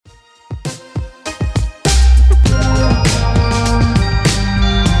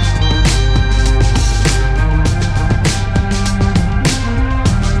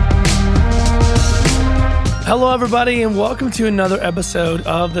Hello, everybody, and welcome to another episode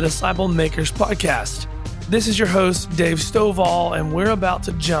of the Disciple Makers Podcast. This is your host, Dave Stovall, and we're about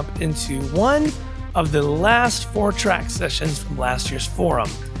to jump into one of the last 4-track sessions from last year's forum.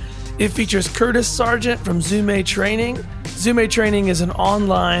 It features Curtis Sargent from Zume Training. Zume Training is an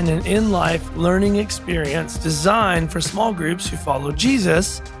online and in-life learning experience designed for small groups who follow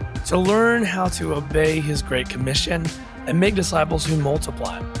Jesus to learn how to obey his Great Commission and make disciples who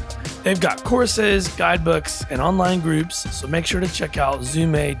multiply. They've got courses, guidebooks, and online groups, so make sure to check out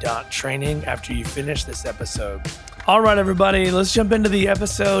zume.training after you finish this episode. All right, everybody, let's jump into the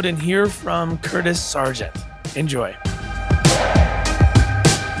episode and hear from Curtis Sargent. Enjoy.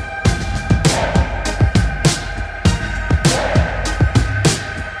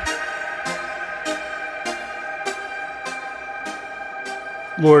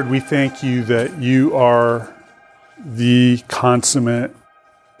 Lord, we thank you that you are the consummate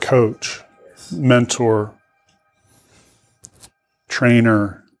coach, mentor,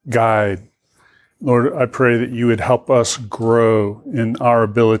 trainer, guide. Lord, I pray that you would help us grow in our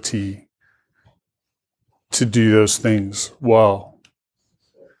ability to do those things well,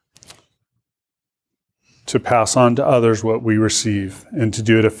 to pass on to others what we receive, and to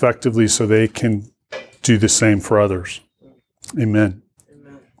do it effectively so they can do the same for others. Amen.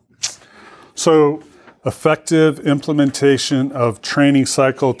 So, effective implementation of training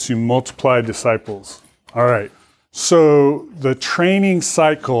cycle to multiply disciples. All right. So the training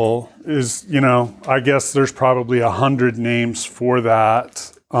cycle is, I guess there's probably 100 names for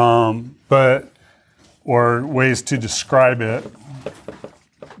that, or ways to describe it.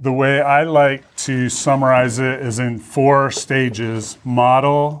 The way I like to summarize it is in 4 stages: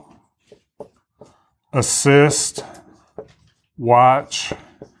 model, assist, watch,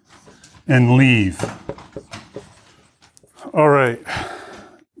 and leave. All right.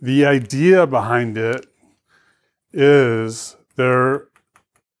 The idea behind it is there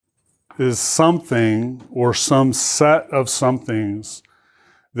is something or some set of somethings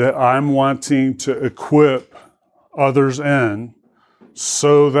that I'm wanting to equip others in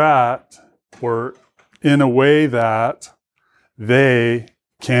so that, or in a way that they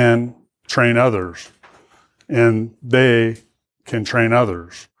can train others and they can train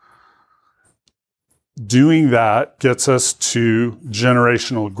others. Doing that gets us to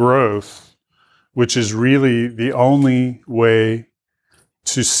generational growth, which is really the only way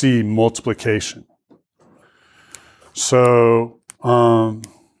to see multiplication. So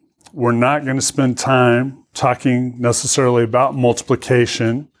we're not going to spend time talking necessarily about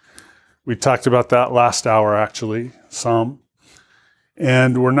multiplication. We talked about that last hour, actually, some.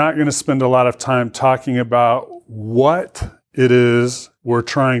 And we're not going to spend a lot of time talking about what it is we're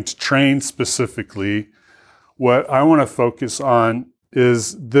trying to train specifically. What I want to focus on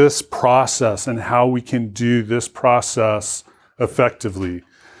is this process and how we can do this process effectively.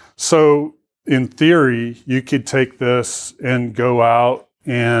 So in theory, you could take this and go out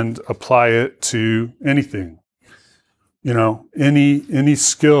and apply it to anything. Any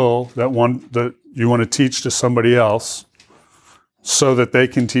skill that you want to teach to somebody else so that they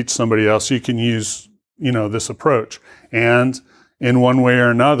can teach somebody else, you can use, this approach. And in one way or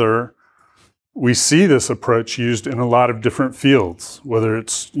another, we see this approach used in a lot of different fields, whether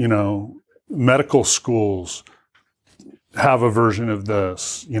it's, medical schools have a version of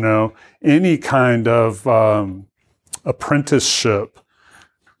this, any kind of apprenticeship,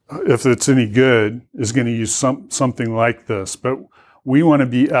 if it's any good, is going to use something like this. But we want to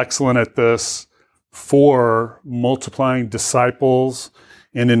be excellent at this for multiplying disciples.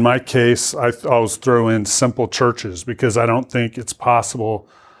 And in my case, I always throw in simple churches because I don't think it's possible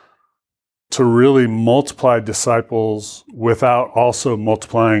to really multiply disciples without also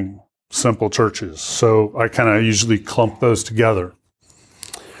multiplying simple churches. So I kind of usually clump those together.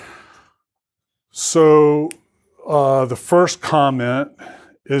 So the first comment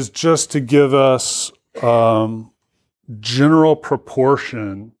is just to give us general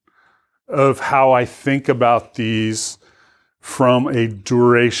proportion of how I think about these from a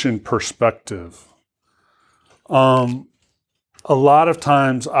duration perspective. A lot of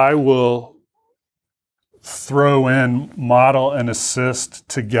times I will throw in model and assist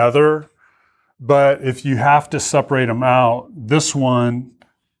together, but if you have to separate them out, this one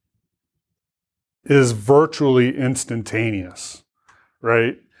is virtually instantaneous,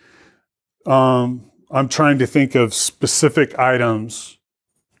 right? I'm trying to think of specific items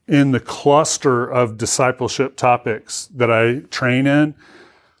in the cluster of discipleship topics that I train in.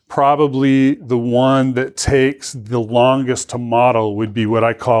 Probably the one that takes the longest to model would be what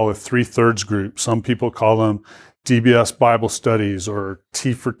I call a 3/3 group. Some people call them DBS Bible studies or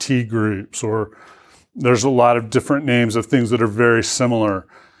T for T groups or There's a lot of different names of things that are very similar.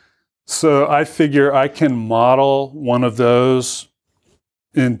 So I figure I can model one of those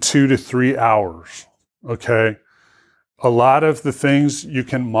in 2 to 3 hours, okay? A lot of the things you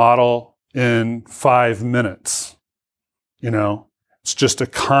can model in 5 minutes, It's just a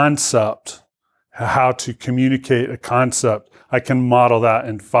concept, how to communicate a concept. I can model that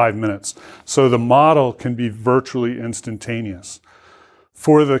in 5 minutes. So the model can be virtually instantaneous.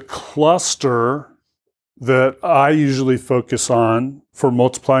 For the cluster that I usually focus on for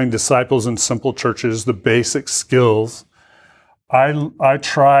multiplying disciples in simple churches, the basic skills, I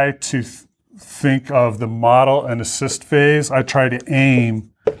try to think of the model and assist phase. I try to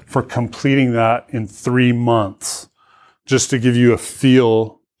aim for completing that in 3 months, just to give you a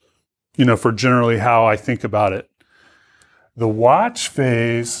feel, for generally how I think about it. The watch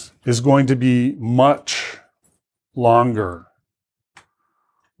phase is going to be much longer.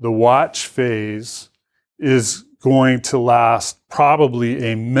 The watch phase is going to last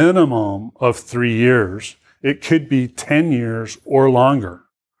probably a minimum of 3 years. It could be 10 years or longer.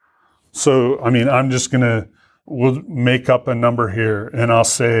 So, we'll make up a number here and I'll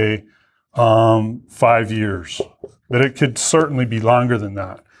say 5 years, but it could certainly be longer than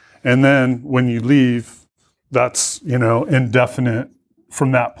that. And then when you leave, that's, indefinite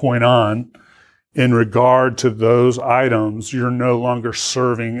from that point on. In regard to those items, you're no longer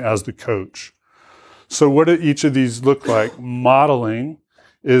serving as the coach. So what do each of these look like? Modeling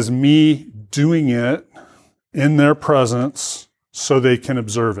is me doing it in their presence so they can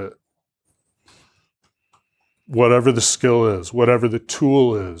observe it. Whatever the skill is, whatever the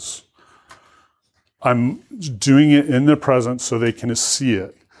tool is, I'm doing it in their presence so they can see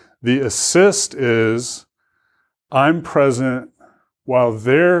it. The assist is I'm present while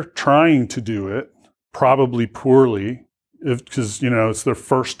they're trying to do it, probably poorly, because it's their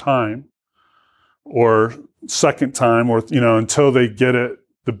first time or second time, or until they get it,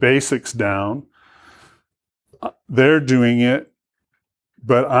 the basics down. They're doing it,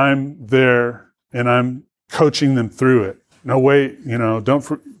 but I'm there and I'm coaching them through it. No, wait,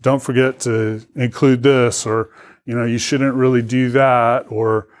 don't forget to include this, or you shouldn't really do that,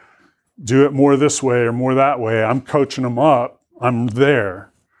 or do it more this way or more that way. I'm coaching them up. I'm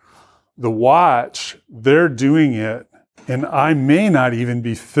there. The watch, they're doing it, and I may not even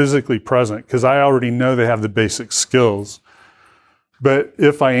be physically present because I already know they have the basic skills. But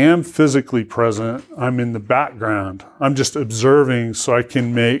if I am physically present, I'm in the background. I'm just observing so I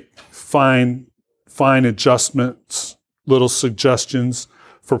can make fine adjustments, little suggestions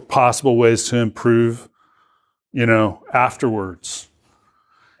for possible ways to improve, afterwards.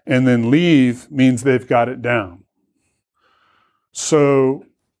 And then leave means they've got it down. So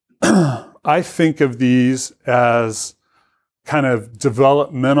I think of these as kind of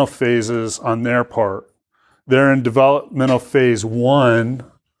developmental phases on their part. They're in developmental phase 1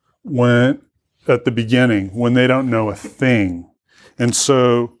 when at the beginning, when they don't know a thing. And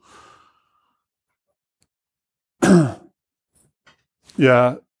so,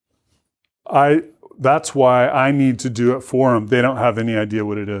 that's why I need to do it for them. They don't have any idea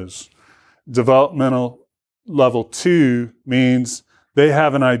what it is. Developmental level 2 means they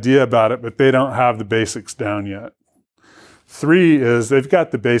have an idea about it, but they don't have the basics down yet. 3 is they've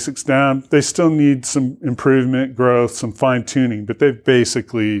got the basics down. They still need some improvement, growth, some fine tuning, but they've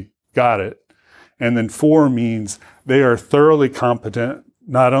basically got it. And then 4 means they are thoroughly competent,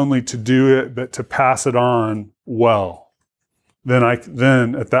 not only to do it, but to pass it on well. Then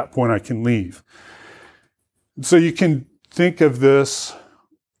at that point I can leave. So you can think of this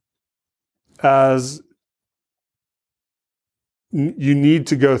as you need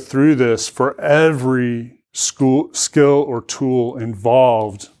to go through this for every skill or tool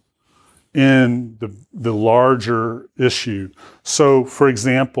involved in the larger issue. So, for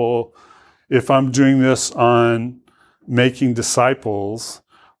example, if I'm doing this on making disciples,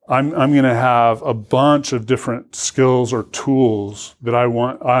 I'm going to have a bunch of different skills or tools that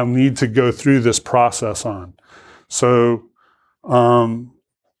I'll need to go through this process on. So, I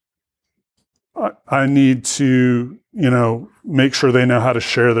need to, make sure they know how to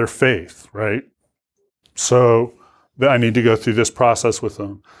share their faith, right? So I need to go through this process with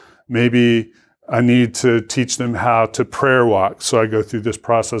them. Maybe I need to teach them how to prayer walk. So I go through this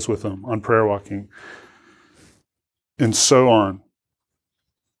process with them on prayer walking, and so on.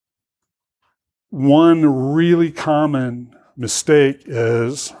 One really common mistake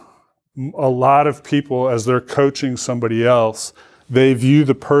is a lot of people, as they're coaching somebody else, they view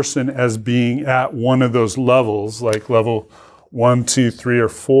the person as being at one of those levels, like level 1, 2, 3, or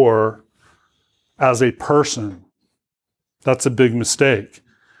 4, as a person. That's a big mistake.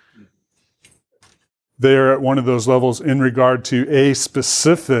 they're at one of those levels in regard to a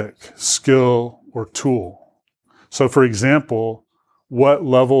specific skill or tool. So for example, what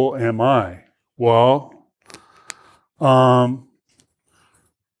level am I? Well,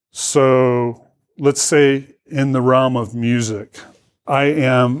 so let's say in the realm of music, I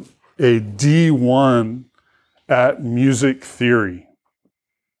am a D1 at music theory.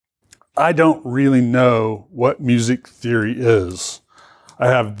 I don't really know what music theory is. I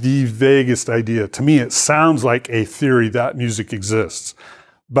have the vaguest idea. To me, it sounds like a theory that music exists,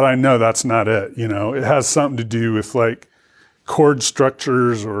 but I know that's not it. You know, it has something to do with like chord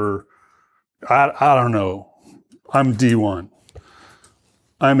structures or I don't know. I'm D1.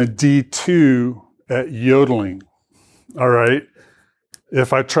 I'm a D2 at yodeling. All right.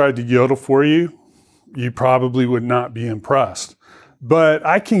 If I tried to yodel for you, you probably would not be impressed. But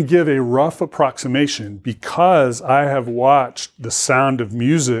I can give a rough approximation because I have watched The Sound of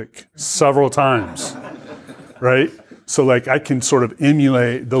Music several times, right? So like I can sort of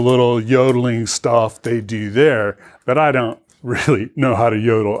emulate the little yodeling stuff they do there, but I don't really know how to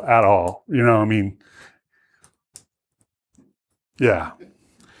yodel at all. You know, I mean, yeah.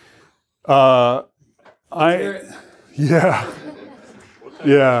 I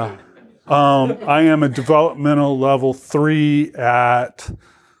am a developmental level 3 at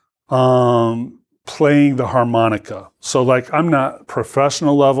playing the harmonica. So like I'm not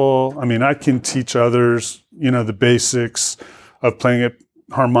professional level. I mean, I can teach others, you know, the basics of playing a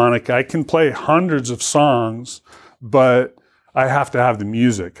harmonica. I can play hundreds of songs, but I have to have the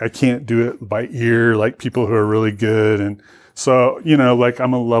music. I can't do it by ear like people who are really good. And so, you know, like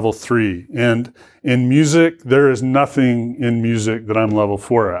I'm a level 3. And in music, there is nothing in music that I'm level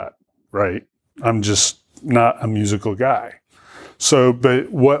 4 at, right? I'm just not a musical guy. So,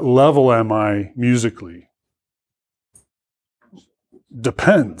 but what level am I musically?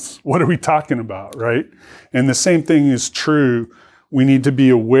 Depends. What are we talking about, right? And the same thing is true. We need to be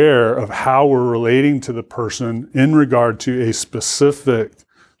aware of how we're relating to the person in regard to a specific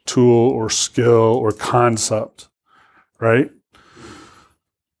tool or skill or concept, right?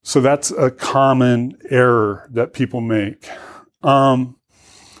 So that's a common error that people make.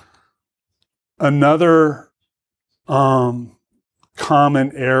 Another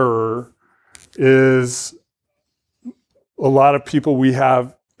common error is a lot of people, we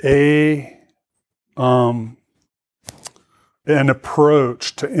have an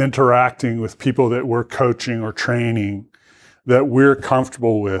approach to interacting with people that we're coaching or training that we're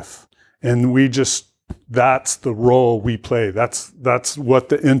comfortable with. And that's the role we play. That's what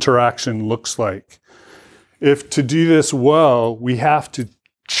the interaction looks like. If to do this well, we have to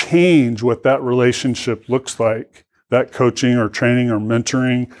change what that relationship looks like, that coaching or training or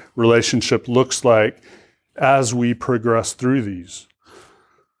mentoring relationship looks like as we progress through these.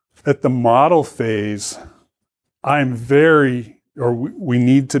 At the model phase, we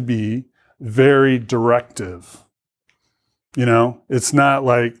need to be very directive. You know, it's not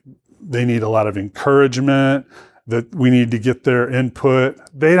like they need a lot of encouragement, that we need to get their input.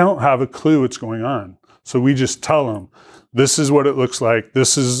 They don't have a clue what's going on. So we just tell them, this is what it looks like.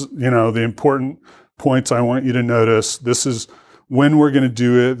 This is, you know, the important points I want you to notice. This is when we're going to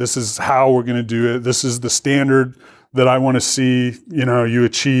do it. This is how we're going to do it. This is the standard that I want to see, you know, you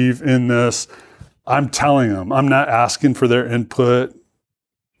achieve in this. I'm telling them. I'm not asking for their input.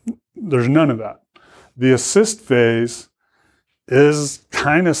 There's none of that. The assist phase is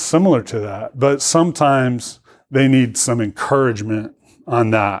kind of similar to that, but sometimes they need some encouragement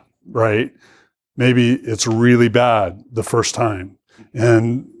on that, right? Maybe it's really bad the first time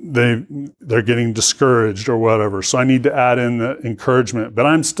and they're getting discouraged or whatever. So I need to add in the encouragement, but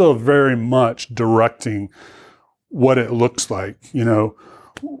I'm still very much directing what it looks like, you know,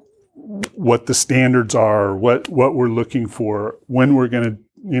 what the standards are, what we're looking for, when we're going to,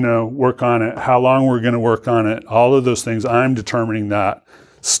 you know, work on it, how long we're going to work on it, all of those things. I'm determining that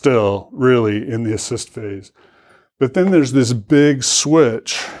still really in the assist phase. But then there's this big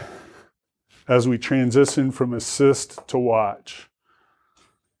switch as we transition from assist to watch.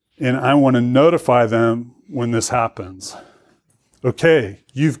 And I want to notify them when this happens. Okay,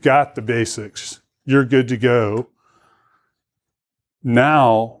 you've got the basics. You're good to go.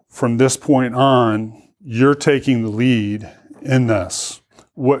 Now, from this point on, you're taking the lead in this.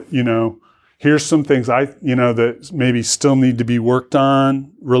 What, you know, here's some things that maybe still need to be worked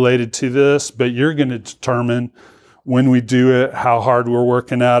on related to this, but you're going to determine when we do it, how hard we're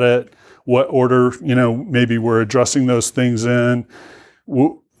working at it, what order, you know, maybe we're addressing those things in.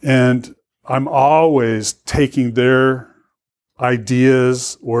 And I'm always taking their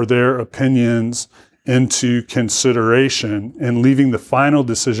ideas or their opinions into consideration and leaving the final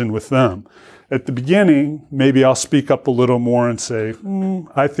decision with them. at the beginning, maybe I'll speak up a little more and say,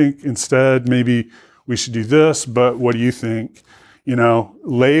 I think instead maybe we should do this, but what do you think?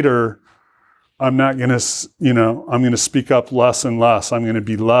 Later, I'm not going to, I'm going to speak up less and less. I'm going to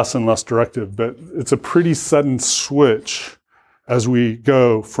be less and less directive. But it's a pretty sudden switch as we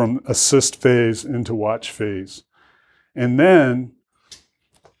go from assist phase into watch phase. And then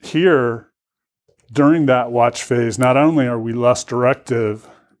here, during that watch phase, not only are we less directive,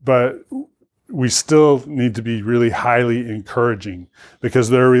 but we still need to be really highly encouraging because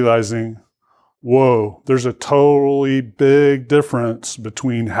they're realizing, whoa, there's a totally big difference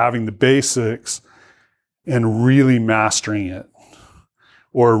between having the basics and really mastering it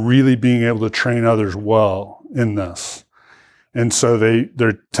or really being able to train others well in this. And so they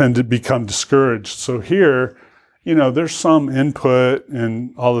tend to become discouraged. So here, there's some input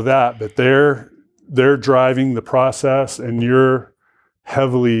and all of that, but they're driving the process and you're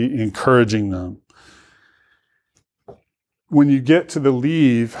heavily encouraging them. When you get to the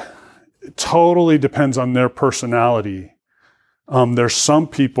leave, it totally depends on their personality. There's some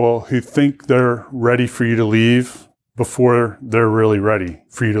people who think they're ready for you to leave before they're really ready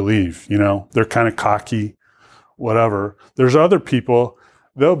for you to leave. They're kind of cocky, whatever. There's other people,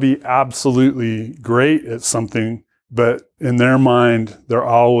 they'll be absolutely great at something, but in their mind, they're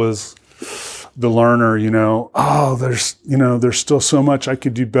always the learner, there's still so much I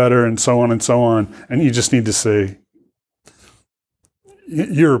could do better and so on and so on. And you just need to say,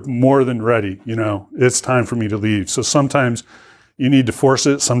 you're more than ready, it's time for me to leave. So sometimes you need to force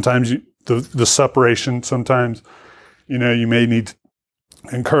it. Sometimes the separation, sometimes, you may need to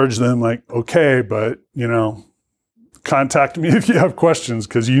encourage them like, okay, but, contact me if you have questions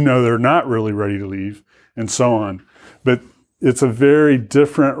because they're not really ready to leave and so on. But it's a very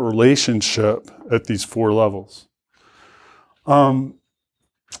different relationship at these 4 levels.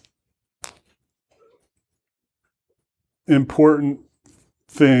 Important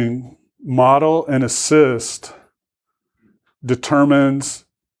thing, model and assist determines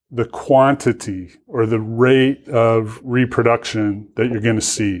the quantity or the rate of reproduction that you're going to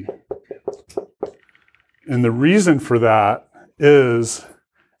see. And the reason for that is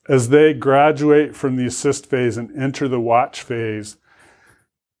as they graduate from the assist phase and enter the watch phase,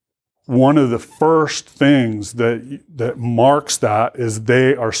 one of the first things that marks that is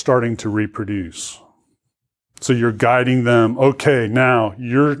they are starting to reproduce. So you're guiding them, okay, now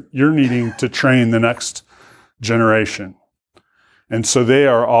you're needing to train the next generation. And so they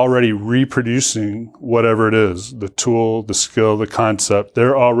are already reproducing whatever it is, the tool, the skill, the concept.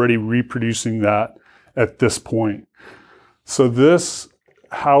 They're already reproducing that at this point. So this,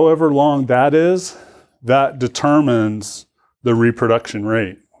 however long that is, that determines the reproduction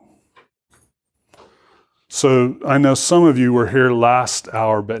rate. So I know some of you were here last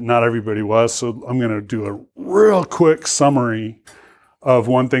hour, but not everybody was. So I'm going to do a real quick summary of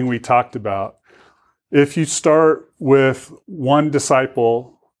one thing we talked about. If you start with one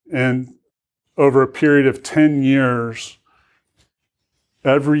disciple and over a period of 10 years,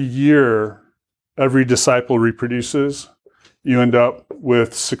 every year, every disciple reproduces, you end up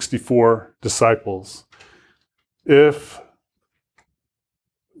with 64 disciples. If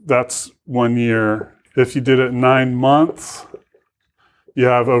that's 1 year, if you did it 9 months, you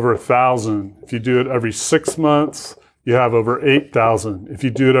have over 1,000. If you do it every 6 months, you have over 8,000. If you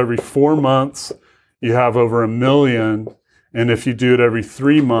do it every 4 months, you have over 1 million. And if you do it every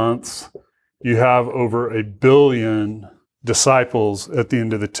 3 months, you have over 1 billion disciples at the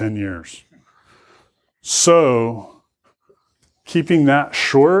end of the 10 years. So keeping that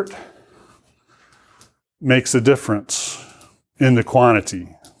short makes a difference in the quantity.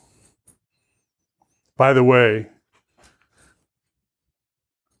 By the way,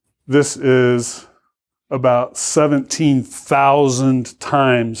 this is about 17,000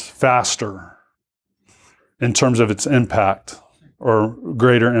 times faster in terms of its impact or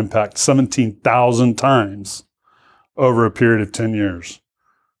greater impact, 17,000 times over a period of 10 years.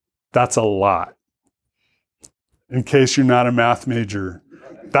 That's a lot. In case you're not a math major,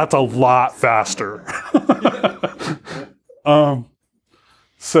 that's a lot faster.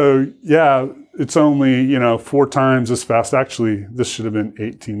 So yeah, it's only, 4 times as fast. Actually, this should have been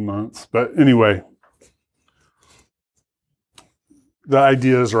 18 months. But anyway, the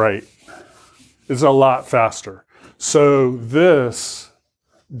idea is right. It's a lot faster. So this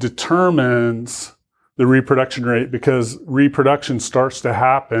determines the reproduction rate because reproduction starts to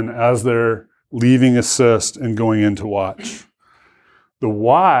happen as they're leaving assist and going into watch. The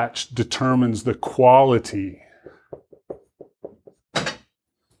watch determines the quality.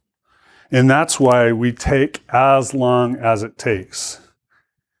 And that's why we take as long as it takes.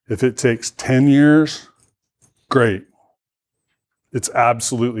 If it takes 10 years, great. It's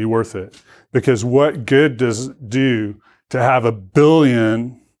absolutely worth it. Because what good does it do to have 1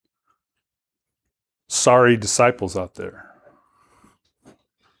 billion sorry disciples out there?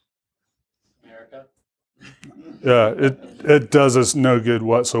 America? Yeah, it does us no good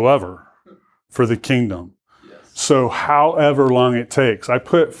whatsoever for the kingdom. Yes. So however long it takes, I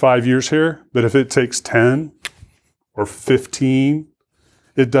put 5 years here, but if it takes 10 or 15,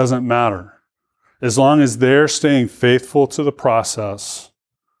 it doesn't matter. As long as they're staying faithful to the process,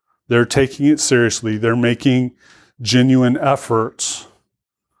 they're taking it seriously, they're making genuine efforts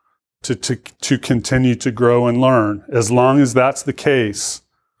to continue to grow and learn. As long as that's the case,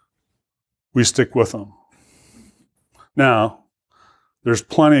 we stick with them. Now, there's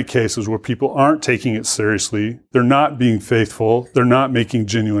plenty of cases where people aren't taking it seriously, they're not being faithful, they're not making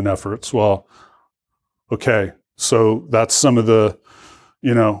genuine efforts. Well, okay, so that's some of the,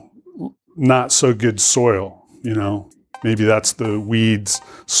 not so good soil, Maybe that's the weeds,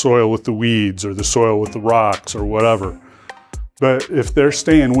 soil with the weeds, or the soil with the rocks, or whatever. But if they're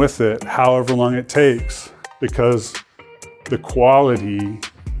staying with it, however long it takes, because the quality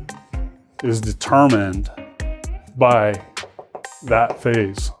is determined by that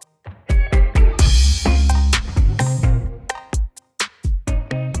phase.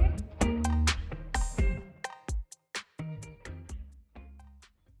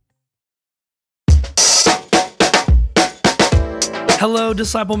 Hello,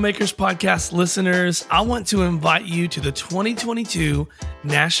 Disciple Makers Podcast listeners. I want to invite you to the 2022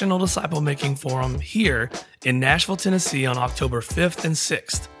 National Disciple Making Forum here in Nashville, Tennessee on October 5th and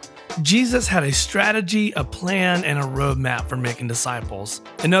 6th. Jesus had a strategy, a plan, and a roadmap for making disciples.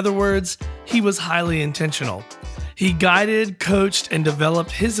 In other words, he was highly intentional. He guided, coached, and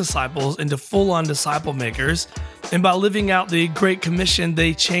developed his disciples into full-on disciple makers, and by living out the Great Commission,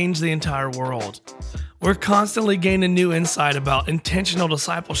 they changed the entire world. We're constantly gaining new insight about intentional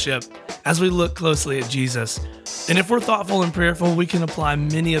discipleship as we look closely at Jesus. And if we're thoughtful and prayerful, we can apply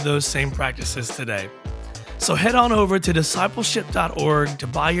many of those same practices today. So head on over to discipleship.org to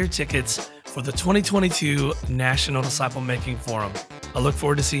buy your tickets for the 2022 National Disciple Making Forum. I look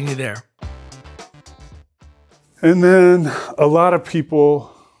forward to seeing you there. And then a lot of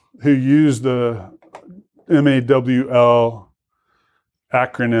people who use the MAWL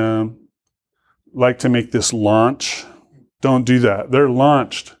acronym like to make this launch. Don't do that. They're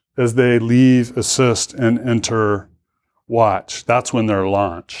launched as they leave, assist, and enter watch. That's when they're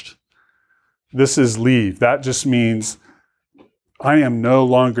launched. This is leave. That just means I am no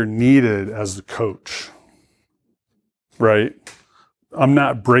longer needed as the coach, right? I'm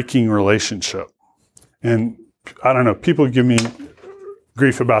not breaking relationship. And I don't know, people give me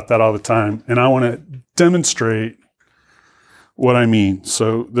grief about that all the time. And I want to demonstrate what I mean.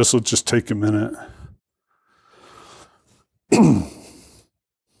 So this will just take a minute.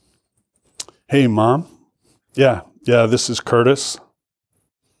 Hey, Mom. Yeah, this is Curtis.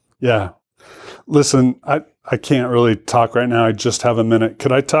 Yeah. Listen, I can't really talk right now. I just have a minute.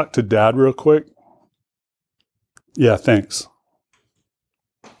 Could I talk to Dad real quick? Yeah, thanks.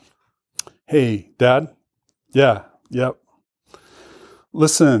 Hey, Dad. Yeah, yep.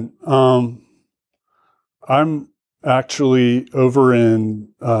 Listen, I'm actually over in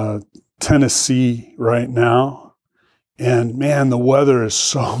Tennessee right now. And man, the weather is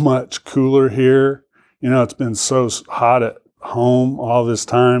so much cooler here. It's been so hot at home all this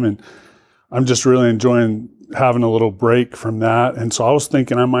time. And I'm just really enjoying having a little break from that. And so I was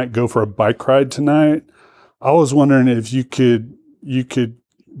thinking I might go for a bike ride tonight. I was wondering if you could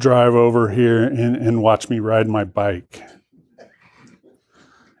drive over here and watch me ride my bike.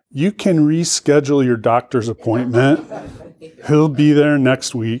 You can reschedule your doctor's appointment. He'll be there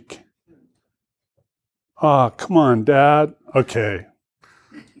next week. Oh, come on, Dad. Okay.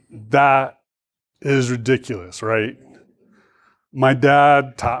 That is ridiculous, right? My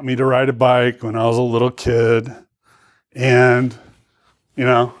dad taught me to ride a bike when I was a little kid. And,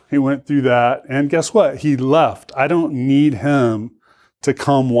 he went through that. And guess what? He left. I don't need him to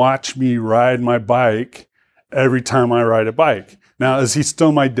come watch me ride my bike every time I ride a bike. Now, is he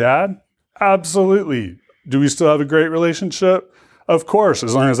still my dad? Absolutely. Do we still have a great relationship? Of course,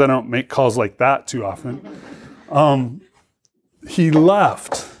 as long as I don't make calls like that too often. He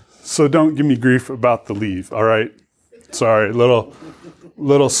left, so don't give me grief about the leave, all right? Sorry, little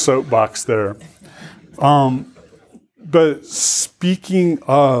soapbox there. But speaking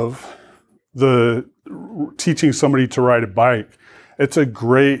of the teaching somebody to ride a bike, it's a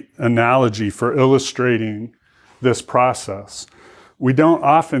great analogy for illustrating this process. We don't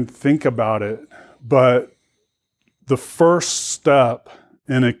often think about it, but the first step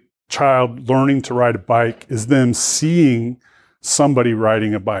in a child learning to ride a bike is them seeing somebody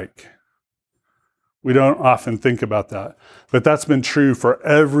riding a bike. We don't often think about that, but that's been true for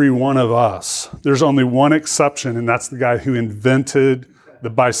every one of us. There's only one exception, and that's the guy who invented the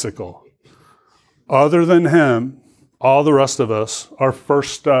bicycle. Other than him, all the rest of us, our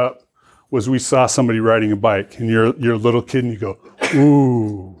first step was we saw somebody riding a bike, and you're a little kid and you go,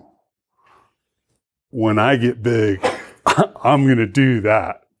 ooh, when I get big, I'm going to do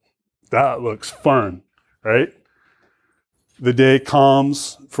that. That looks fun, right? The day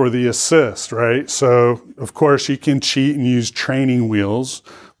comes for the assist, right? So, of course, you can cheat and use training wheels,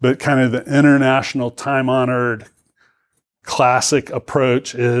 but kind of the international time-honored classic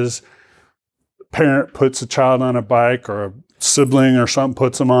approach is parent puts a child on a bike or a sibling or something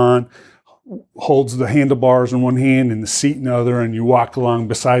puts them on, holds the handlebars in one hand and the seat in the other, and you walk along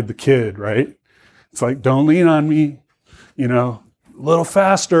beside the kid, right? It's like, don't lean on me, a little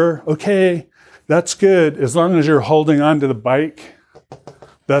faster. Okay, that's good. As long as you're holding on to the bike,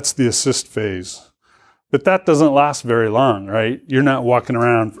 that's the assist phase. But that doesn't last very long, right? You're not walking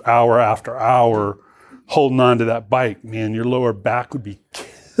around hour after hour holding on to that bike. Man, your lower back would be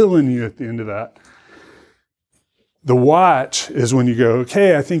killing you at the end of that. The watch is when you go,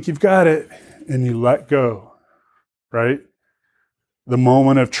 okay, I think you've got it, and you let go, right? The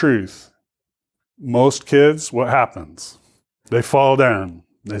moment of truth. Most kids, what happens? They fall down.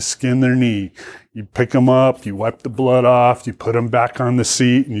 They skin their knee. You pick them up, you wipe the blood off, you put them back on the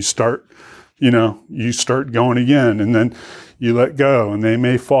seat, and you start going again. And then you let go, and they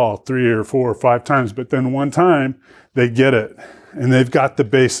may fall 3 or 4 or 5 times. But then one time, they get it, and they've got the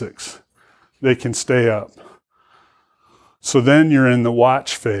basics. They can stay up. So then you're in the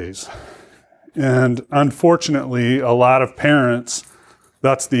watch phase. And unfortunately, a lot of parents,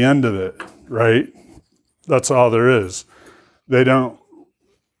 that's the end of it, right? That's all there is. They don't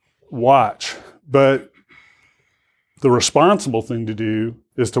watch. But the responsible thing to do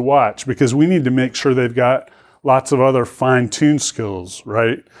is to watch, because we need to make sure they've got lots of other fine-tuned skills,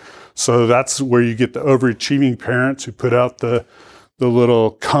 right? So that's where you get the overachieving parents who put out the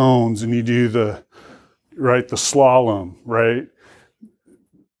little cones and you do the slalom, right?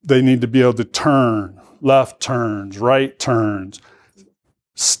 They need to be able to turn, left turns, right turns,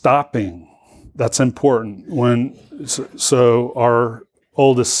 stopping. That's important. So our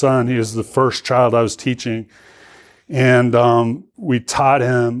oldest son, he was the first child I was teaching, and we taught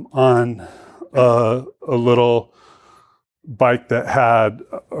him on a little bike that had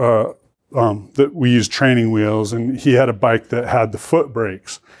that we used training wheels, and he had a bike that had the foot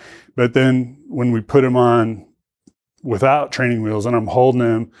brakes. But then when we put him on without training wheels, and I'm holding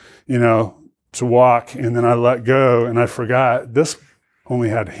him, to walk, and then I let go, and I forgot this only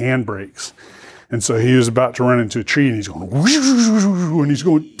had hand brakes. And so he was about to run into a tree, and he's going, and he's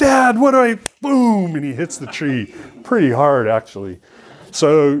going, Dad, boom, and he hits the tree pretty hard, actually.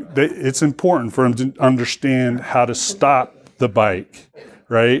 So it's important for him to understand how to stop the bike,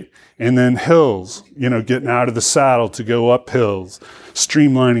 right? And then hills, getting out of the saddle to go up hills,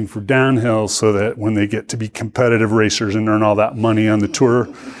 streamlining for downhill so that when they get to be competitive racers and earn all that money on the tour,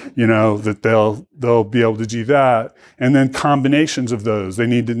 that they'll be able to do that. And then combinations of those. They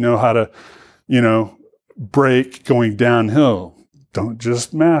need to know how to, brake going downhill. Don't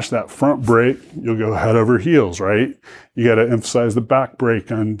just mash that front brake. You'll go head over heels, right? You got to emphasize the back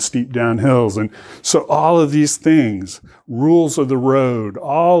brake on steep downhills. And so all of these things, rules of the road,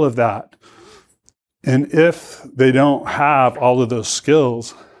 all of that. And if they don't have all of those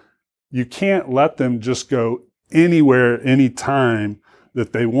skills, you can't let them just go anywhere, anytime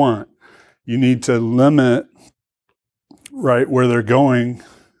that they want. You need to limit, right, where they're going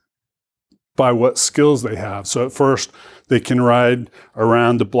by what skills they have. So at first, they can ride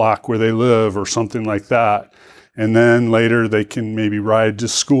around the block where they live or something like that. And then later they can maybe ride to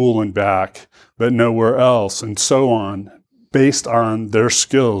school and back, but nowhere else, and so on, based on their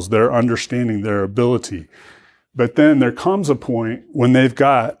skills, their understanding, their ability. But then there comes a point when they've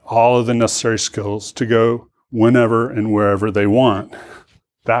got all of the necessary skills to go whenever and wherever they want.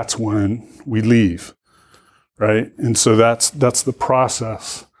 That's when we leave, right? And so that's the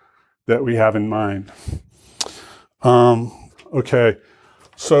process that we have in mind. Okay,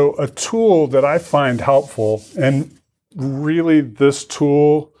 so a tool that I find helpful, and really this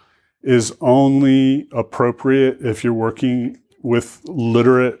tool is only appropriate if you're working with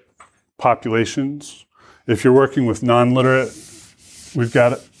literate populations. If you're working with non-literate, we've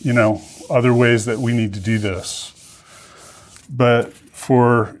got, other ways that we need to do this. But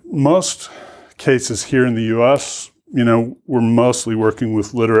for most cases here in the U.S., we're mostly working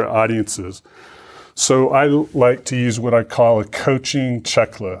with literate audiences. So I like to use what I call a coaching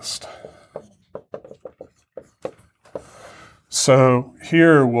checklist. So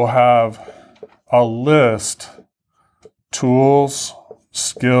here we'll have a list, tools,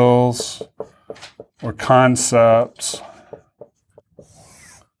 skills, or concepts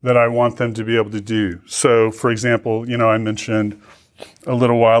that I want them to be able to do. So for example, I mentioned a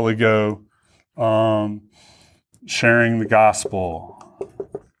little while ago, sharing the gospel.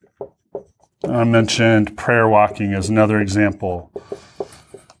 I mentioned prayer walking as another example.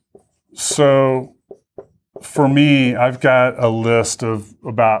 So for me, I've got a list of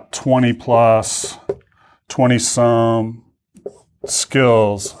about 20 some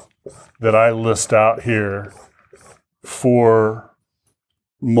skills that I list out here for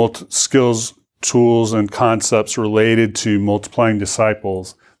skills, tools, and concepts related to multiplying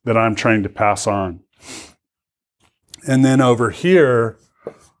disciples that I'm trying to pass on. And then over here,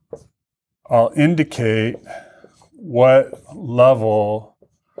 I'll indicate what level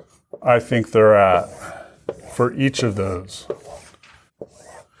I think they're at for each of those.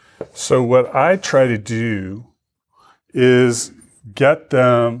 So what I try to do is get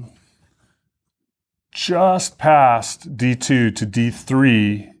them just past D2 to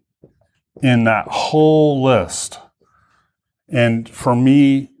D3 in that whole list. And for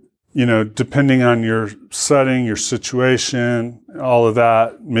me, depending on your setting, your situation, all of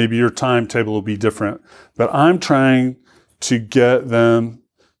that, maybe your timetable will be different. But I'm trying to get them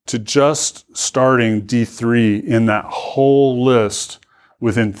to just starting D3 in that whole list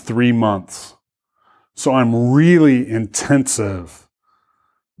within 3 months. So I'm really intensive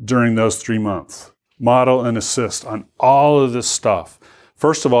during those 3 months. Model and assist on all of this stuff.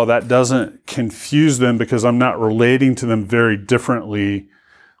 First of all, that doesn't confuse them because I'm not relating to them very differently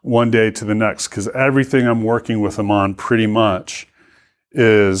one day to the next, because everything I'm working with them on pretty much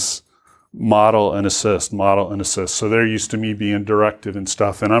is model and assist. So they're used to me being directive and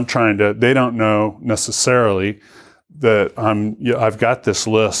stuff, and they don't know necessarily that I've got this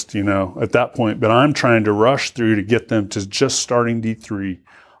list, at that point, but I'm trying to rush through to get them to just starting D3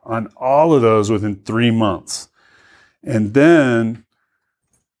 on all of those within 3 months. And then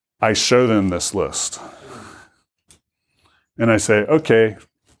I show them this list. And I say, okay,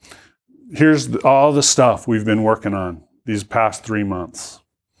 here's all the stuff we've been working on these past 3 months.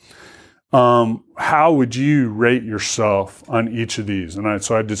 How would you rate yourself on each of these? And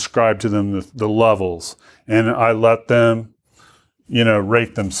so I describe to them the levels, and I let them,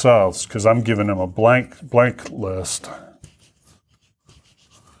 rate themselves, because I'm giving them a blank list.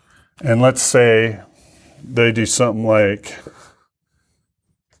 And let's say they do something like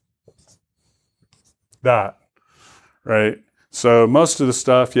that, right? So most of the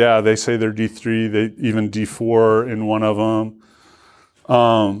stuff, they say they're D3, they even D4 in one of them.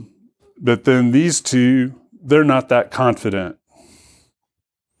 But then these two, they're not that confident.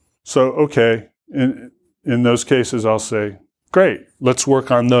 So, okay, in those cases, I'll say, great, let's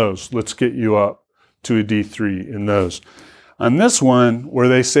work on those. Let's get you up to a D3 in those. On this one, where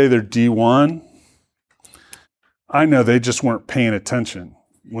they say they're D1, I know they just weren't paying attention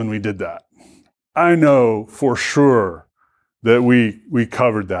when we did that. I know for sure that we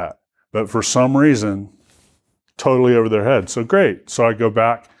covered that, but for some reason, totally over their head. So great. So I go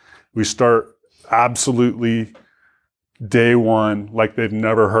back, we start absolutely day one like they've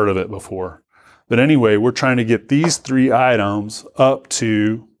never heard of it before. But anyway, we're trying to get these 3 items up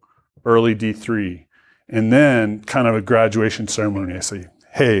to early D3. And then kind of a graduation ceremony, I say,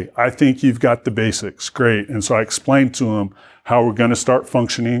 hey, I think you've got the basics. Great. And so I explain to them how we're going to start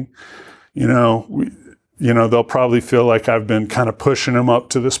functioning. They'll probably feel like I've been kind of pushing them up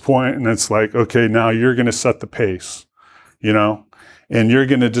to this point, and it's like, okay, now you're going to set the pace, and you're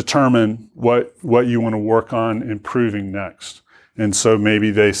going to determine what you want to work on improving next. And so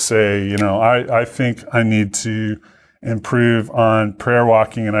maybe they say, I think I need to improve on prayer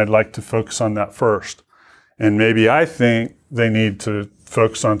walking, and I'd like to focus on that first. And maybe I think they need to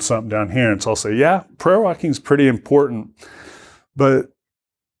focus on something down here. And so I'll say, yeah, prayer walking is pretty important, but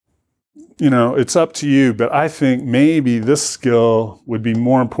it's up to you, but I think maybe this skill would be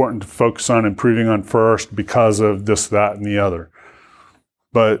more important to focus on improving on first because of this, that, and the other.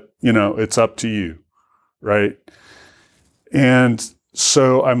 But, it's up to you, right? And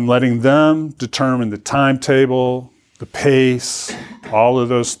so I'm letting them determine the timetable, the pace, all of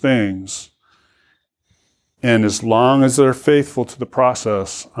those things. And as long as they're faithful to the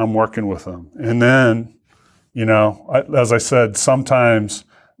process, I'm working with them. And then, as I said, sometimes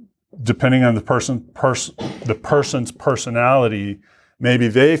depending on the person's personality, maybe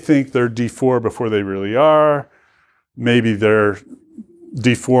they think they're D4 before they really are. Maybe they're,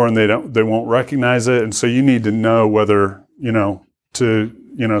 D4 and they won't recognize it. And so you need to know whether, to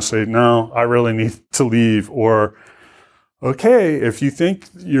say, no, I really need to leave, or, okay, if you think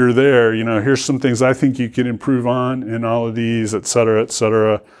you're there, here's some things I think you could improve on in all of these, et cetera, et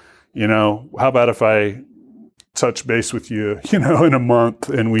cetera. How about if I touch base with you, in a month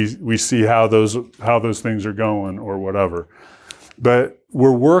and we see how those things are going or whatever. But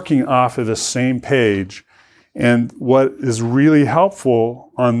we're working off of the same page. And what is really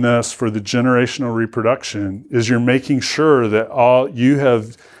helpful on this for the generational reproduction is you're making sure that all you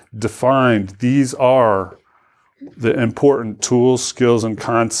have defined, these are the important tools, skills, and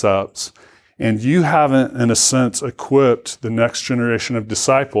concepts. And you haven't, in a sense, equipped the next generation of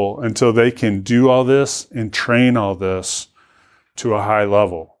disciple until they can do all this and train all this to a high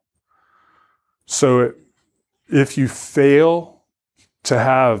level. So if you fail to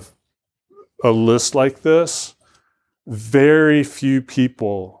have a list like this, very few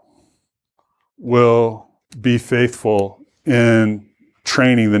people will be faithful in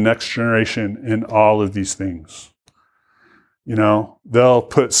training the next generation in all of these things. They'll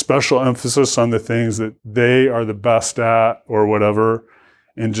put special emphasis on the things that they are the best at or whatever,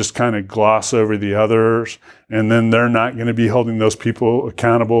 and just kind of gloss over the others. And then they're not going to be holding those people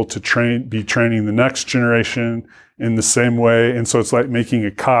accountable to be training the next generation in the same way. And so it's like making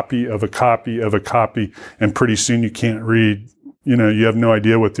a copy of a copy of a copy. And pretty soon you can't read, you have no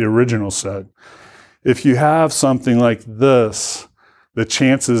idea what the original said. If you have something like this, the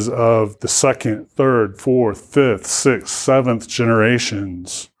chances of the second, third, fourth, fifth, sixth, seventh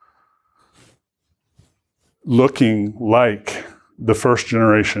generations looking like the first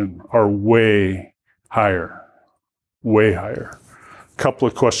generation are way higher. Couple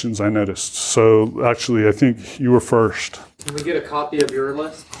of questions I noticed. So actually, I think you were first. Can we get a copy of your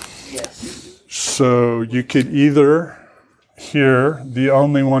list? Yes. So you could either here,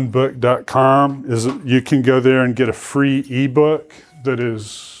 theonlyoneBook.com is, you can go there and get a free ebook that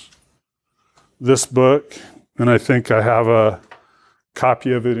is this book, and I think I have a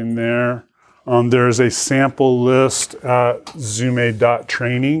copy of it in there. There's a sample list at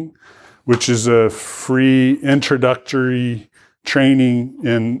zume.training, which is a free introductory training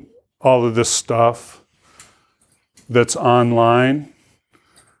in all of this stuff that's online.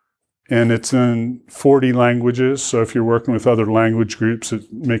 And it's in 40 languages. So if you're working with other language groups,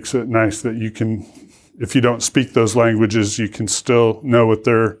 it makes it nice that you can, if you don't speak those languages, you can still know what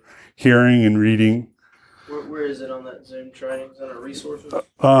they're hearing and reading. Where is it on that Zoom training? Is that a resources?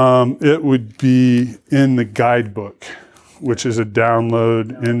 It would be in the guidebook, which is a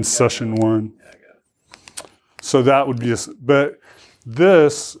download in session 1. So that would be, but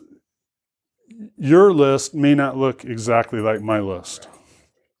this, your list may not look exactly like my list,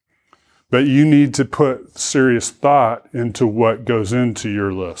 but you need to put serious thought into what goes into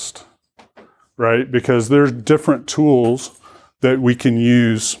your list, right? Because there's different tools that we can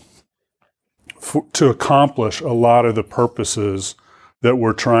use to accomplish a lot of the purposes that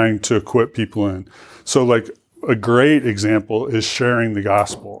we're trying to equip people in. So like a great example is sharing the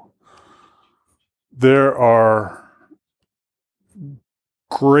gospel. There are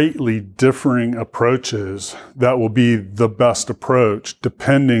greatly differing approaches that will be the best approach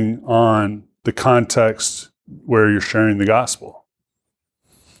depending on the context where you're sharing the gospel,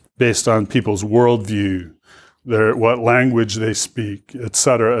 based on people's worldview, what language they speak, et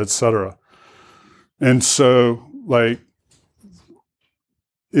cetera, et cetera. And so, like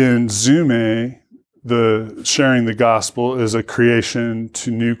in Zume, the sharing the gospel is a creation to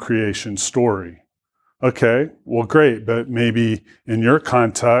new creation story. Okay, well, great, but maybe in your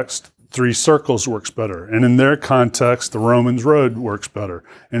context, 3 circles works better. And in their context, the Romans road works better.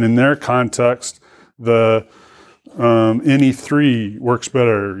 And in their context, the any 3 works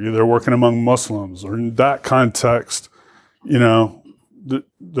better. They're working among Muslims. Or in that context,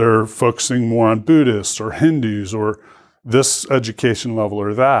 they're focusing more on Buddhists or Hindus or this education level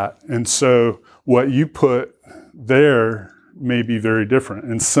or that. And so what you put there may be very different.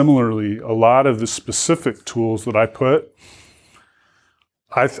 And similarly, a lot of the specific tools that I put,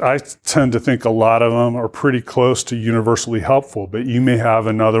 I tend to think a lot of them are pretty close to universally helpful, but you may have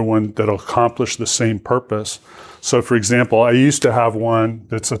another one that'll accomplish the same purpose. So for example, I used to have one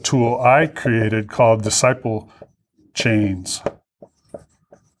that's a tool I created called Disciple Chains.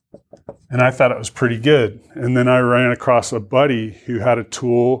 And I thought it was pretty good. And then I ran across a buddy who had a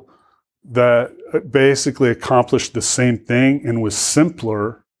tool that basically accomplished the same thing and was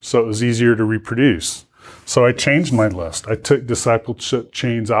simpler, so it was easier to reproduce. So I changed my list. I took Discipleship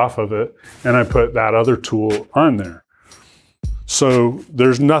Chains off of it, and I put that other tool on there. So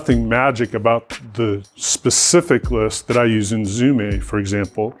there's nothing magic about the specific list that I use in Zume, for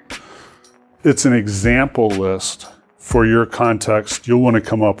example. It's an example list. For your context, you'll want to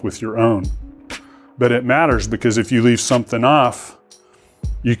come up with your own. But it matters because if you leave something off,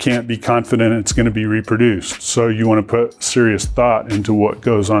 you can't be confident it's going to be reproduced. So you want to put serious thought into what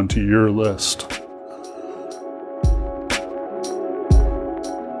goes onto your list.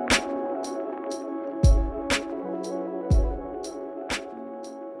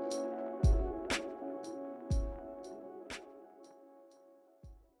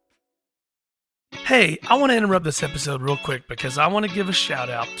 Hey, I want to interrupt this episode real quick because I want to give a shout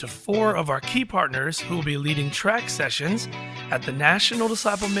out to 4 of our key partners who will be leading track sessions at the National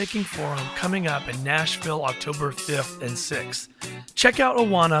Disciple Making Forum coming up in Nashville, October 5th and 6th. Check out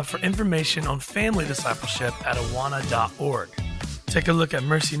Awana for information on family discipleship at awana.org. Take a look at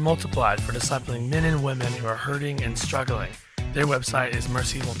Mercy Multiplied for discipling men and women who are hurting and struggling. Their website is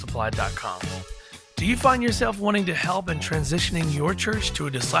mercymultiplied.com. Do you find yourself wanting to help in transitioning your church to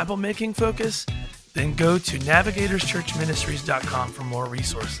a disciple-making focus? Then go to navigatorschurchministries.com for more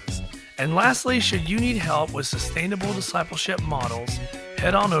resources. And lastly, should you need help with sustainable discipleship models,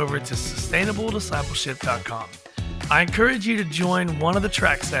 head on over to sustainablediscipleship.com. I encourage you to join one of the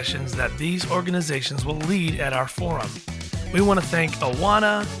track sessions that these organizations will lead at our forum. We want to thank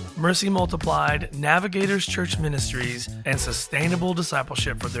Awana, Mercy Multiplied, Navigators Church Ministries, and Sustainable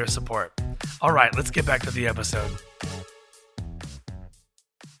Discipleship for their support. All right, let's get back to the episode.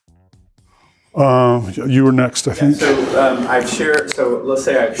 You were next, I think. So let's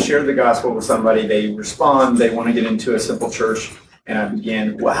say I've shared the gospel with somebody. They respond. They want to get into a simple church, and I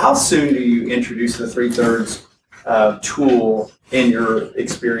begin. Well, how soon do you introduce the 3/3 tool in your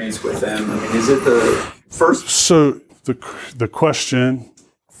experience with them? I mean, is it the first? So the question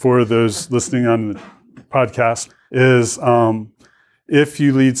for those listening on the podcast is, if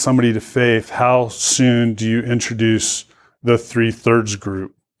you lead somebody to faith, how soon do you introduce the 3/3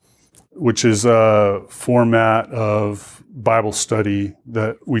 group, which is a format of Bible study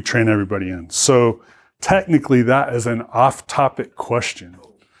that we train everybody in? So technically that is an off-topic question.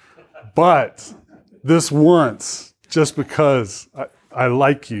 But this once, just because I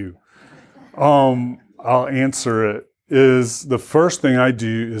like you, I'll answer it, is the first thing I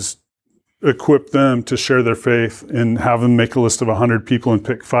do is equip them to share their faith and have them make a list of 100 people and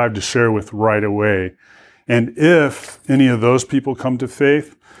pick 5 to share with right away. And if any of those people come to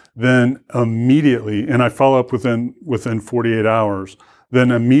faith, then immediately, and I follow up within 48 hours,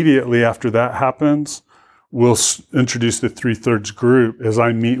 then immediately after that happens, we'll introduce the 3/3 group as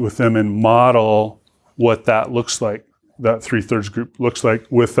I meet with them and model what that looks like, that 3/3 group looks like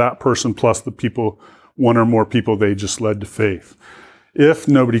with that person plus the people, 1 or more people they just led to faith. If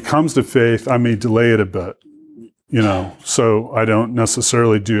nobody comes to faith, I may delay it a bit, so I don't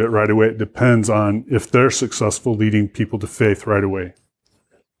necessarily do it right away. It depends on if they're successful leading people to faith right away.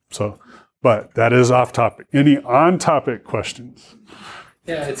 So, but that is off topic. Any on topic questions?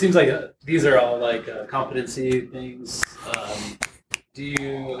 Yeah, it seems like these are all like competency things. Do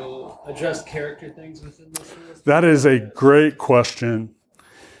you address character things within this list? That is a great question.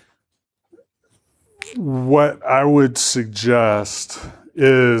 What I would suggest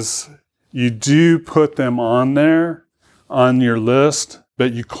is you do put them on there on your list,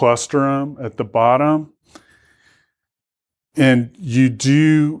 but you cluster them at the bottom. And you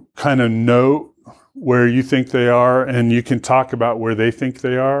do kind of note where you think they are, and you can talk about where they think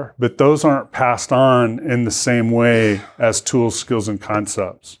they are, but those aren't passed on in the same way as tools, skills, and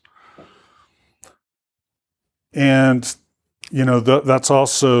concepts. And that's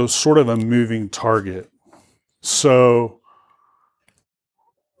also sort of a moving target. So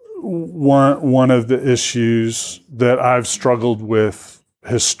one of the issues that I've struggled with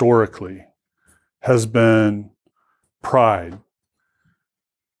historically has been pride.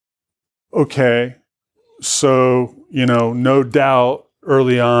 Okay, so, no doubt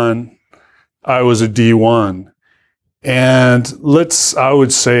early on I was a D1. And I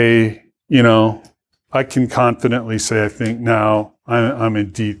would say, I can confidently say I think now I'm a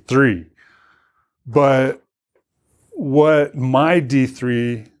D3. But what my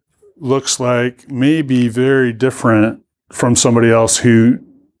D3 looks like may be very different from somebody else who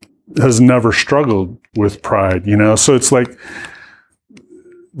has never struggled with pride, So it's like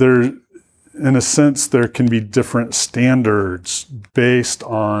in a sense, there can be different standards based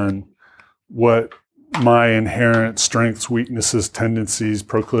on what my inherent strengths, weaknesses, tendencies,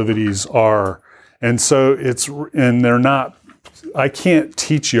 proclivities are. And so they're not, I can't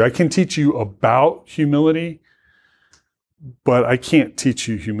teach you. I can teach you about humility, but I can't teach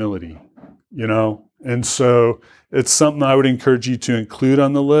you humility, And so it's something I would encourage you to include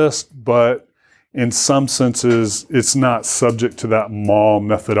on the list, but in some senses, it's not subject to that MAL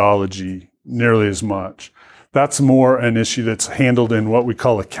methodology nearly as much. That's more an issue that's handled in what we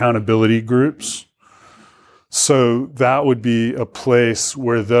call accountability groups. So that would be a place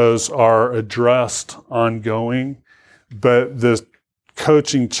where those are addressed ongoing, but the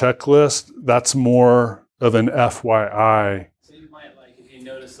coaching checklist, that's more of an FYI. So you might, like, if you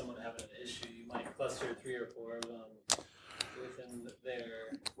notice someone having an issue, you might cluster 3 or 4 of them within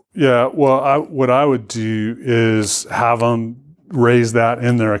their... Yeah, well, what I would do is have them raise that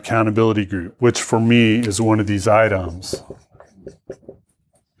in their accountability group, which for me is one of these items.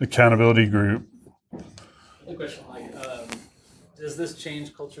 Accountability group. One question, like, does this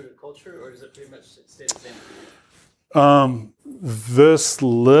change culture to culture, or does it pretty much stay the same? This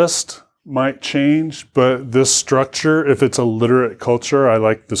list might change, but this structure, if it's a literate culture, I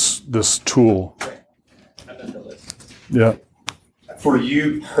like this tool. I bet the list. Yeah. For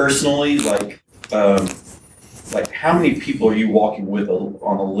you personally, like how many people are you walking with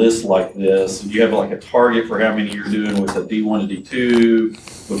on a list like this? Do you have like a target for how many you're doing with a D1 to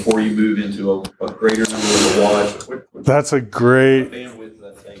D2 before you move into a greater number of the watch? That's a great, bandwidth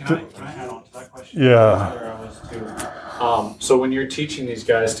that thing? Can I add on to that question? yeah. Where I was too. So when you're teaching these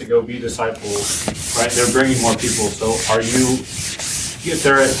guys to go be disciples, right? They're bringing more people. So are you, if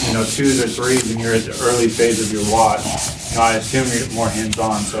they're at 2s or 3s and you're at the early phase of your watch, I assume you're more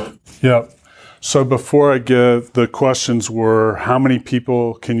hands-on. So Yep. So before I give, the questions were, how many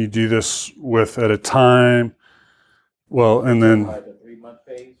people can you do this with at a time? Well, and then, Like a 3-month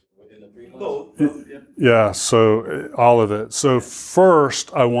phase within the 3 months? yeah, so all of it. So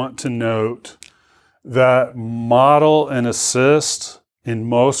first, I want to note that model and assist in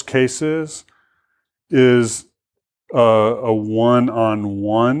most cases is a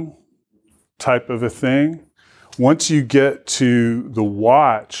one-on-one type of a thing. Once you get to the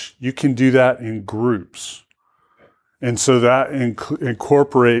watch, you can do that in groups. And so that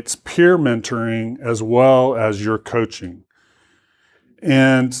incorporates peer mentoring as well as your coaching.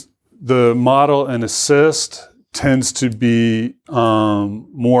 And the model and assist tends to be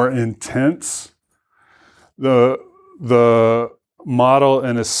more intense. The model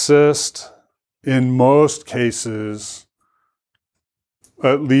and assist, in most cases,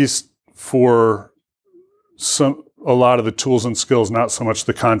 at least for a lot of the tools and skills, not so much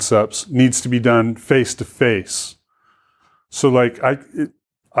the concepts, needs to be done face to face. So like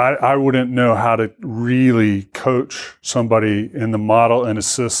I wouldn't know how to really coach somebody in the model and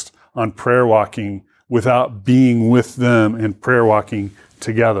assist on prayer walking without being with them and prayer walking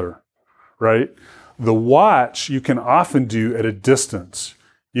together, right? The watch you can often do at a distance.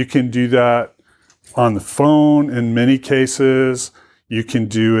 You can do that on the phone in many cases. You can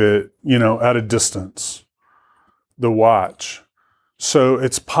do it, at a distance. The watch. So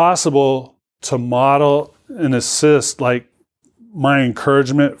it's possible to model and assist, like my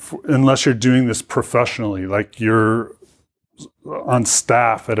encouragement, unless you're doing this professionally, like you're on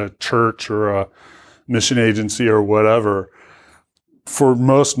staff at a church or a mission agency or whatever. For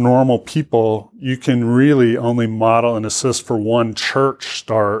most normal people, you can really only model and assist for one church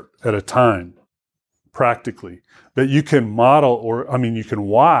start at a time, practically. But you can model, you can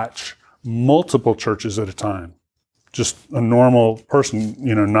watch multiple churches at a time. Just a normal person,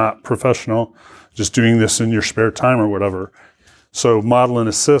 not professional, just doing this in your spare time or whatever. So model and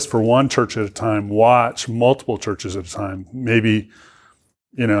assist for one church at a time, watch multiple churches at a time. Maybe,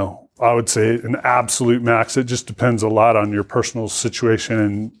 I would say an absolute max. It just depends a lot on your personal situation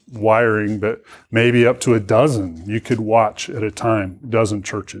and wiring, but maybe up to a dozen you could watch at a time, a dozen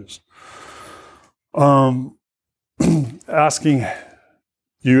churches. You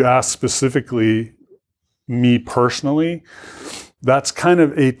asked specifically me personally, that's kind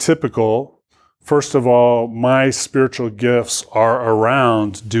of atypical. First of all, my spiritual gifts are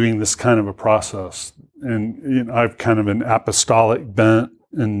around doing this kind of a process. And I've kind of an apostolic bent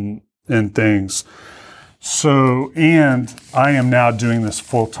and things. So, and I am now doing this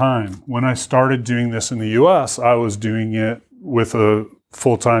full time. When I started doing this in the US, I was doing it with a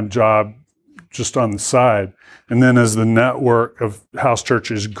full-time job just on the side. And then as the network of house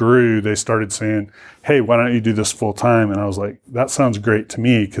churches grew, they started saying, hey, why don't you do this full time? And I was like, that sounds great to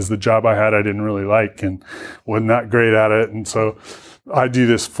me, because the job I had I didn't really like and wasn't that great at it. And so I do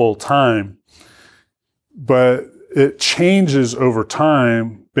this full time. But it changes over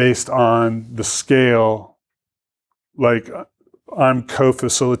time based on the scale. Like I'm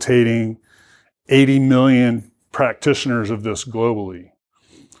co-facilitating 80 million practitioners of this globally.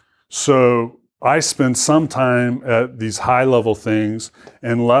 So I spend some time at these high-level things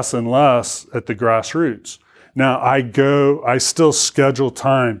and less at the grassroots. Now I still schedule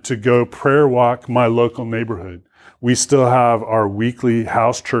time to go prayer walk my local neighborhood. We still have our weekly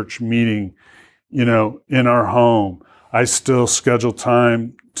house church meeting, in our home. I still schedule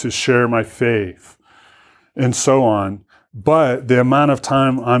time to share my faith and so on. But the amount of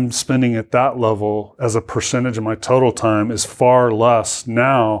time I'm spending at that level as a percentage of my total time is far less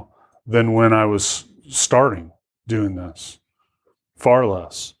now than when I was starting doing this. Far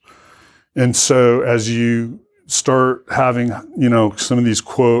less. And so as you start having, some of these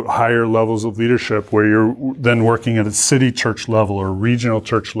quote higher levels of leadership where you're then working at a city church level or regional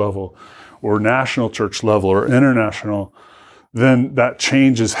church level or national church level or international, then that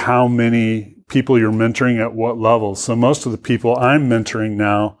changes how many people you're mentoring at what level. So most of the people I'm mentoring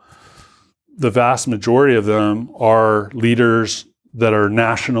now, the vast majority of them are leaders that are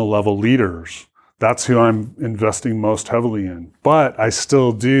national level leaders. That's who I'm investing most heavily in. But I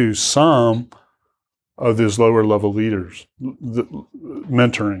still do some of those lower level leaders,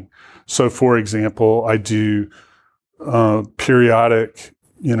 mentoring. So for example, I do periodic,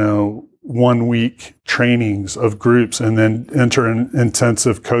 1 week trainings of groups and then enter an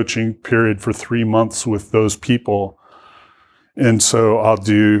intensive coaching period for 3 months with those people. And so I'll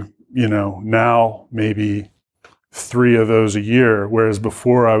do, now maybe 3 of those a year, whereas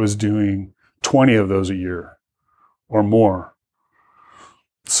before I was doing 20 of those a year or more.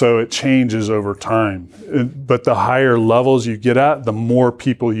 So it changes over time. But the higher levels you get at, the more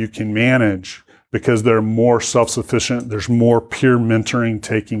people you can manage because they're more self-sufficient, there's more peer mentoring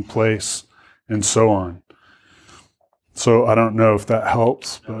taking place, and so on. So I don't know if that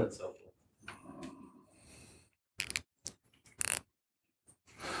helps, but... That's helpful.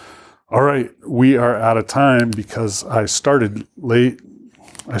 All right, we are out of time because I started late.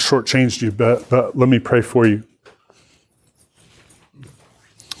 I shortchanged you, but let me pray for you.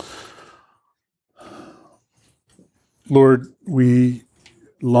 Lord, we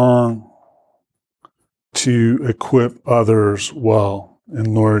long to equip others well,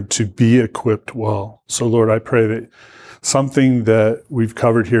 and Lord, to be equipped well. So Lord, I pray that something that we've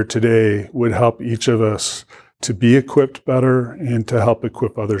covered here today would help each of us to be equipped better and to help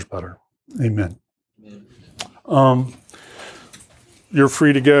equip others better. Amen. You're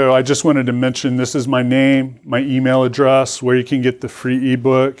free to go. I just wanted to mention this is my name, my email address, where you can get the free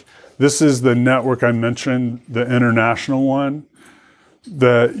ebook. This is the network I mentioned, the international one,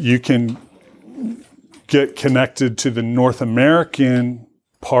 that you can get connected to the North American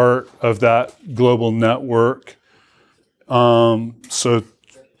part of that global network. So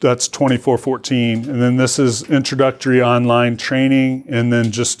that's 2414. And then this is introductory online training, and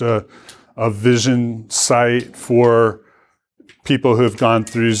then just a vision site for people who have gone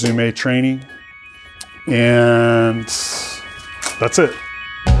through Zoom A training. And that's it.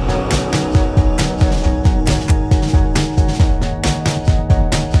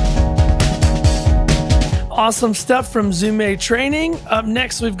 Awesome stuff from Zoom A training. Up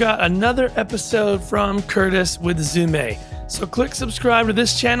next, we've got another episode from Curtis with Zoom A. So click subscribe to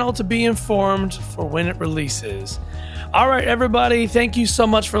this channel to be informed for when it releases. All right, everybody, thank you so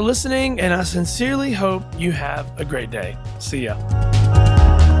much for listening, and I sincerely hope you have a great day. See ya.